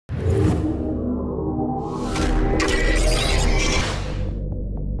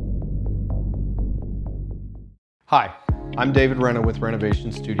Hi, I'm David Renna with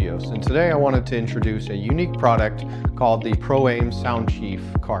Renovation Studios, and today I wanted to introduce a unique product called the Proaim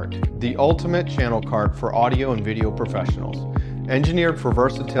Soundchief Cart, the ultimate channel cart for audio and video professionals. Engineered for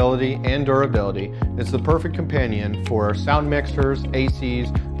versatility and durability, it's the perfect companion for sound mixers,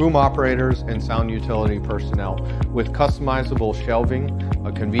 ACs, boom operators, and sound utility personnel with customizable shelving,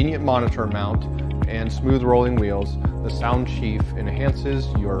 a convenient monitor mount, and smooth rolling wheels. The Soundchief enhances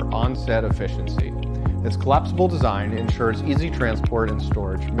your on-set efficiency. Its collapsible design ensures easy transport and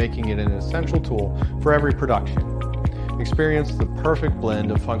storage, making it an essential tool for every production. Experience the perfect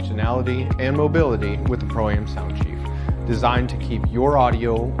blend of functionality and mobility with the Proaim Soundchief, designed to keep your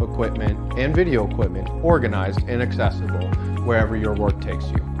audio equipment and video equipment organized and accessible wherever your work takes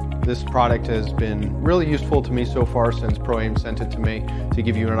you. This product has been really useful to me so far since Proaim sent it to me. To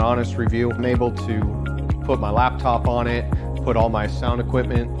give you an honest review, I'm able to put my laptop on it, put all my sound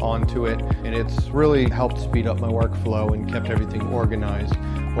equipment onto it, and it's really helped speed up my workflow and kept everything organized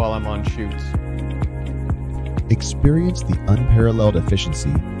while I'm on shoots. Experience the unparalleled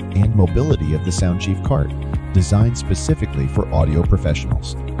efficiency and mobility of the Soundchief Cart, designed specifically for audio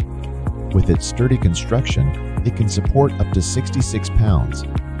professionals. With its sturdy construction, it can support up to 66 pounds,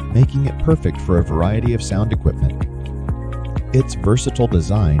 making it perfect for a variety of sound equipment. Its versatile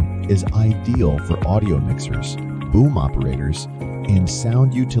design is ideal for audio mixers, boom operators, and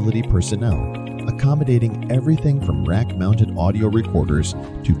sound utility personnel, accommodating everything from rack-mounted audio recorders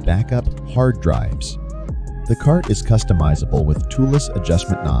to backup hard drives. The cart is customizable with toolless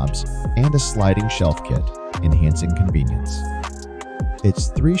adjustment knobs and a sliding shelf kit, enhancing convenience. Its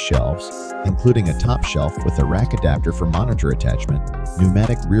 3 shelves, including a top shelf with a rack adapter for monitor attachment,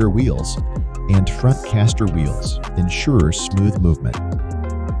 pneumatic rear wheels, and front caster wheels, ensures smooth movement.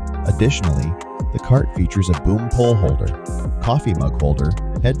 Additionally, the cart features a boom pole holder, coffee mug holder,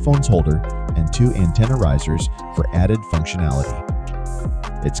 headphones holder, and 2 antenna risers for added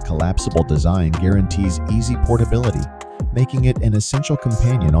functionality. Its collapsible design guarantees easy portability, making it an essential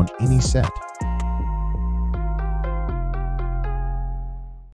companion on any set.